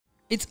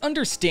It's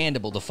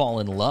understandable to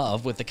fall in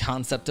love with the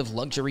concept of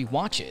luxury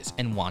watches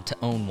and want to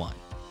own one.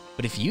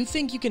 But if you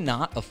think you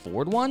cannot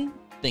afford one,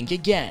 think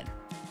again.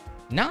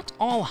 Not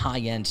all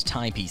high-end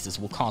timepieces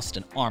will cost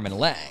an arm and a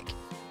leg,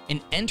 and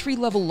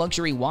entry-level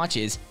luxury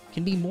watches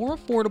can be more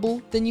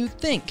affordable than you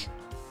think.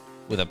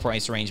 With a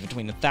price range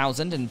between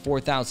 $1,000 and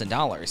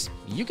 $4,000,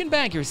 you can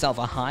bag yourself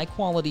a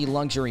high-quality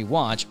luxury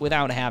watch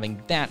without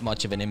having that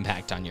much of an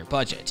impact on your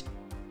budget.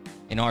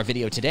 In our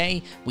video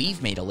today,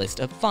 we've made a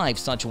list of 5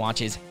 such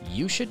watches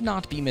you should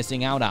not be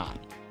missing out on.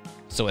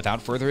 So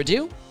without further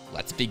ado,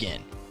 let's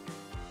begin.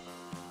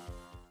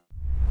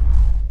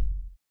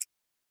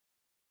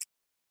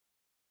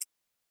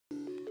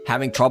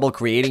 Having trouble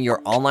creating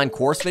your online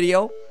course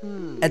video?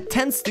 At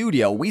 10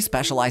 Studio, we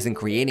specialize in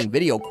creating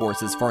video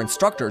courses for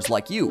instructors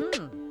like you.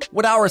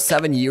 With our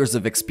 7 years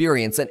of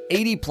experience and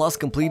 80+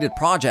 completed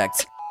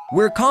projects,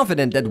 we're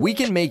confident that we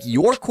can make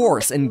your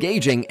course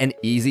engaging and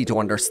easy to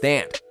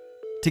understand.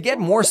 To get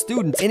more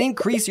students and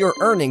increase your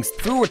earnings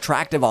through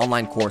attractive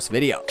online course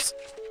videos,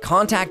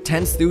 contact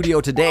 10 Studio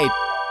today.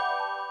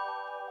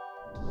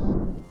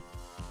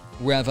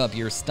 Rev up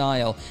your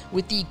style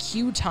with the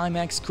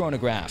Q-Timex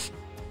chronograph,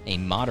 a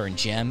modern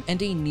gem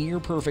and a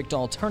near-perfect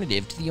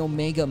alternative to the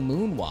Omega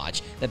Moon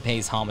watch that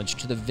pays homage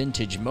to the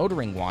vintage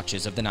motoring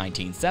watches of the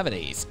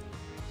 1970s.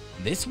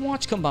 This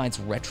watch combines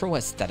retro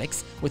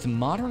aesthetics with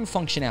modern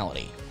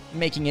functionality,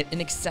 making it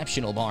an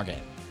exceptional bargain.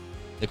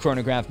 The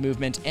chronograph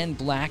movement and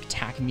black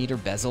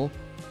tachymeter bezel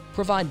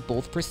provide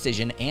both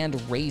precision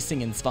and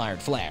racing-inspired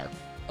flair,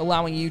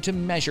 allowing you to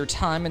measure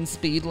time and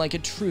speed like a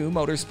true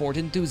motorsport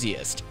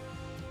enthusiast.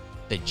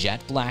 The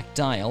jet black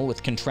dial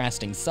with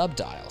contrasting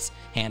subdials,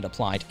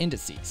 hand-applied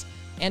indices,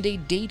 and a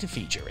date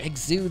feature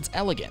exudes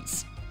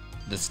elegance.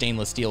 The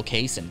stainless steel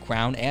case and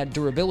crown add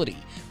durability,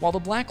 while the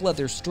black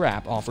leather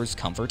strap offers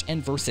comfort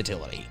and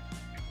versatility.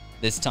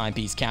 This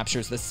timepiece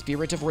captures the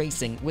spirit of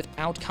racing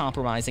without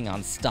compromising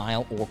on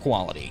style or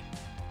quality.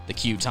 The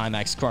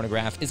Q-Timex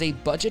chronograph is a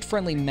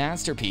budget-friendly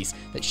masterpiece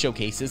that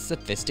showcases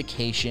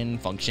sophistication,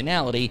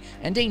 functionality,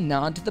 and a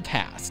nod to the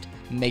past,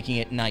 making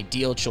it an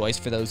ideal choice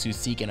for those who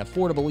seek an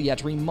affordable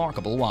yet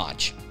remarkable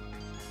watch.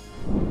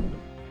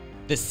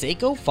 The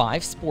Seiko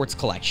 5 Sports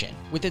Collection,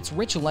 with its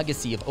rich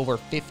legacy of over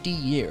 50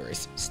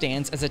 years,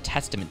 stands as a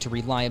testament to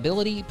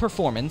reliability,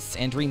 performance,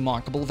 and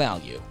remarkable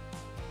value.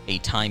 A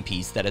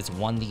timepiece that has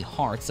won the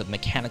hearts of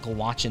mechanical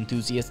watch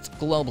enthusiasts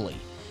globally,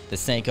 the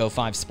Seiko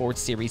 5 Sports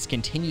series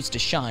continues to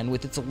shine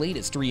with its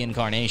latest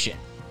reincarnation.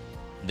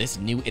 This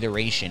new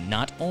iteration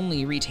not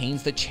only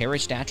retains the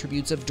cherished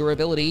attributes of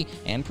durability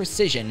and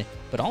precision,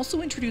 but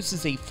also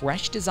introduces a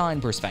fresh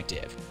design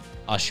perspective,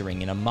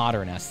 ushering in a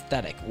modern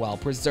aesthetic while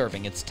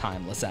preserving its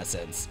timeless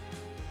essence.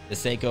 The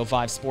Seiko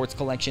 5 Sports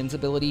Collection's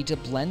ability to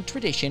blend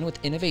tradition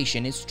with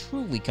innovation is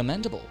truly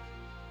commendable.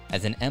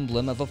 As an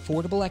emblem of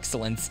affordable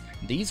excellence,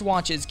 these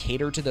watches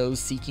cater to those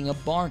seeking a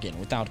bargain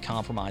without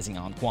compromising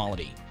on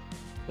quality.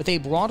 With a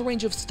broad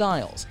range of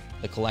styles,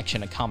 the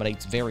collection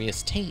accommodates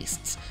various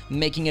tastes,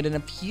 making it an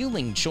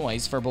appealing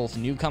choice for both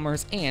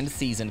newcomers and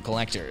seasoned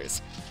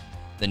collectors.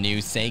 The new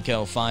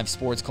Seiko 5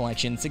 Sports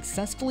Collection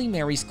successfully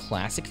marries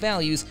classic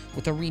values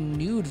with a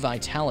renewed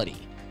vitality,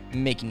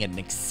 making it an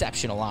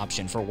exceptional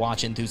option for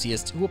watch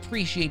enthusiasts who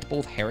appreciate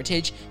both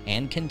heritage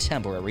and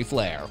contemporary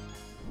flair.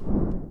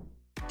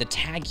 The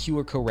TAG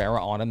Heuer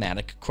Carrera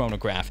automatic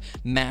chronograph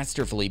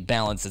masterfully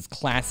balances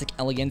classic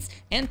elegance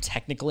and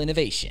technical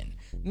innovation,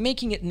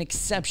 making it an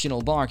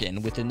exceptional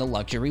bargain within the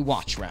luxury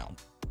watch realm.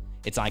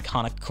 Its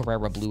iconic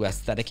Carrera blue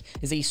aesthetic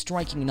is a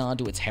striking nod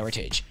to its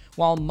heritage,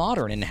 while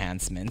modern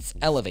enhancements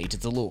elevate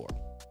its allure.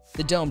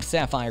 The domed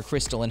sapphire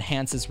crystal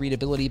enhances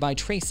readability by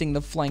tracing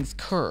the flank's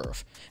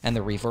curve, and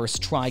the reverse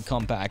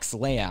tri-compax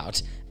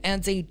layout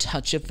adds a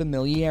touch of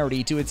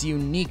familiarity to its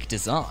unique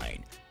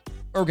design.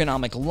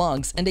 Ergonomic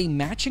lugs and a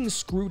matching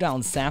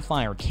screw-down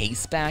sapphire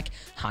case back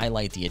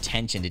highlight the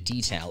attention to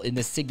detail in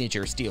the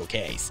signature steel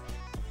case.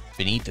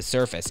 Beneath the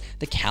surface,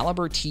 the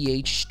Caliber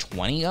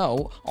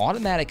TH20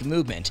 automatic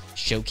movement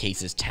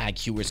showcases TAG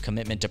Heuer's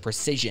commitment to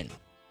precision.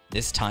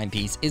 This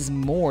timepiece is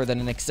more than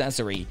an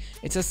accessory,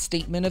 it's a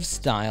statement of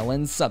style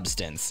and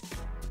substance.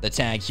 The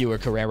TAG Heuer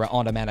Carrera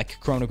automatic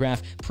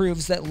chronograph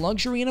proves that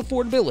luxury and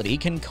affordability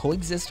can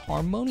coexist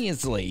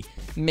harmoniously,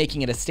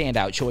 making it a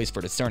standout choice for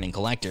discerning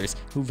collectors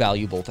who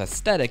value both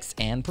aesthetics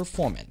and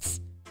performance.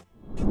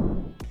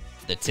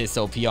 The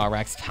Tissot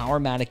PRX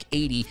Powermatic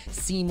 80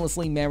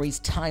 seamlessly marries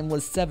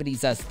timeless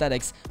 70s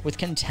aesthetics with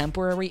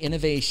contemporary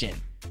innovation,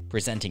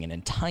 presenting an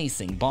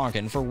enticing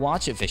bargain for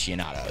watch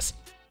aficionados.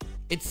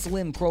 Its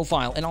slim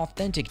profile and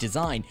authentic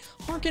design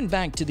harken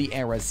back to the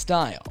era's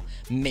style,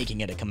 making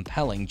it a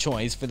compelling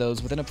choice for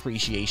those with an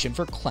appreciation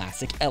for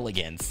classic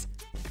elegance.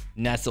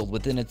 Nestled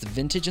within its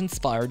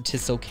vintage-inspired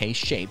Tissot case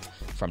shape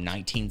from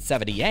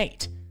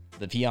 1978,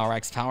 the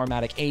PRX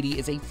Powermatic 80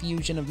 is a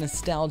fusion of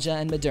nostalgia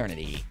and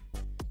modernity.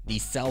 The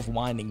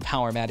self-winding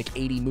Powermatic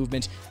 80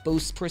 movement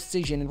boasts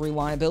precision and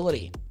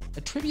reliability,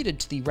 attributed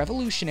to the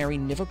revolutionary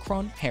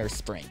Niverchron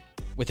hairspring,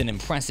 With an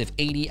impressive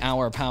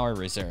 80-hour power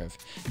reserve,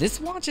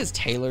 this watch is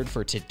tailored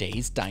for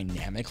today's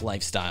dynamic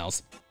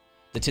lifestyles.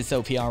 The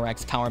Tissot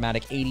PRX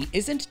Powermatic 80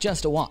 isn't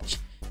just a watch,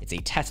 it's a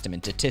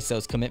testament to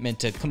Tissot's commitment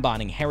to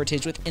combining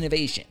heritage with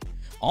innovation,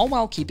 all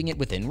while keeping it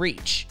within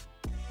reach.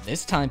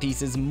 This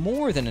timepiece is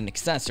more than an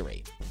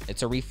accessory,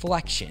 it's a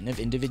reflection of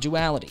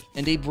individuality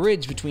and a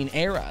bridge between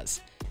eras,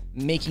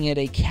 making it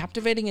a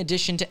captivating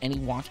addition to any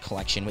watch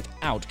collection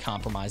without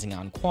compromising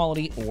on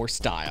quality or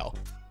style.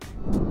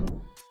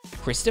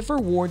 Christopher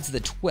Ward's The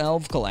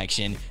 12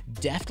 collection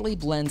deftly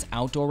blends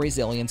outdoor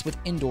resilience with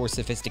indoor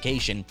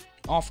sophistication,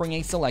 offering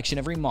a selection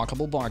of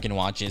remarkable bargain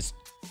watches.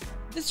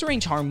 This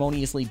range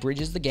harmoniously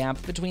bridges the gap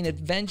between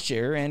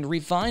adventure and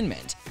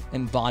refinement,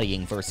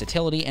 embodying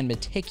versatility and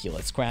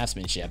meticulous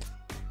craftsmanship.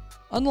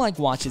 Unlike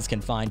watches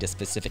confined to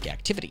specific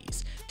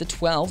activities, the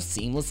 12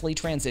 seamlessly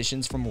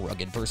transitions from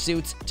rugged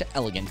pursuits to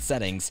elegant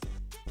settings.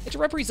 It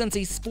represents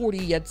a sporty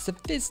yet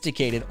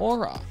sophisticated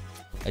aura,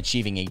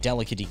 achieving a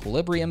delicate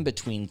equilibrium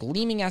between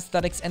gleaming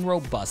aesthetics and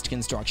robust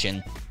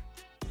construction.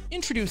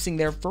 Introducing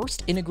their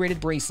first integrated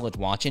bracelet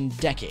watch in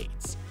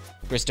decades,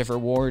 Christopher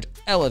Ward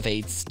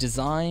elevates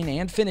design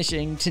and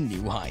finishing to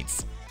new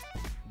heights.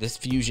 This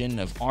fusion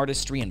of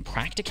artistry and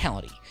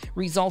practicality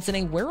results in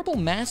a wearable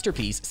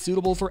masterpiece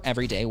suitable for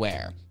everyday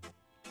wear.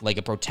 Like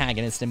a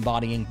protagonist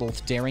embodying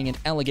both daring and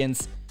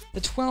elegance,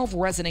 the 12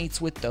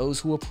 resonates with those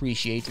who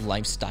appreciate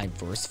life's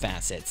diverse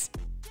facets.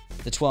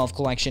 The 12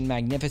 collection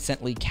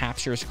magnificently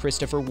captures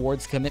Christopher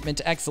Ward's commitment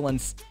to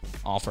excellence,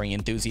 offering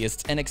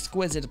enthusiasts an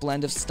exquisite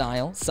blend of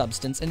style,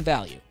 substance, and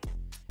value.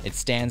 It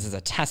stands as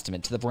a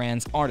testament to the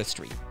brand's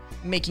artistry,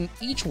 making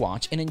each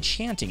watch an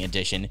enchanting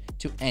addition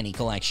to any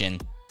collection.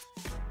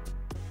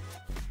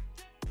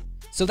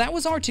 So that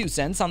was our 2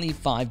 cents on the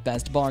 5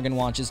 best bargain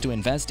watches to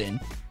invest in.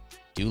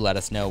 Do let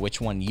us know which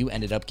one you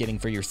ended up getting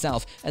for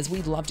yourself, as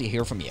we'd love to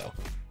hear from you.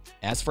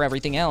 As for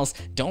everything else,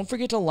 don't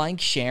forget to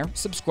like, share,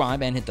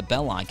 subscribe, and hit the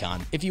bell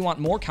icon if you want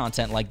more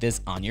content like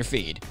this on your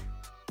feed.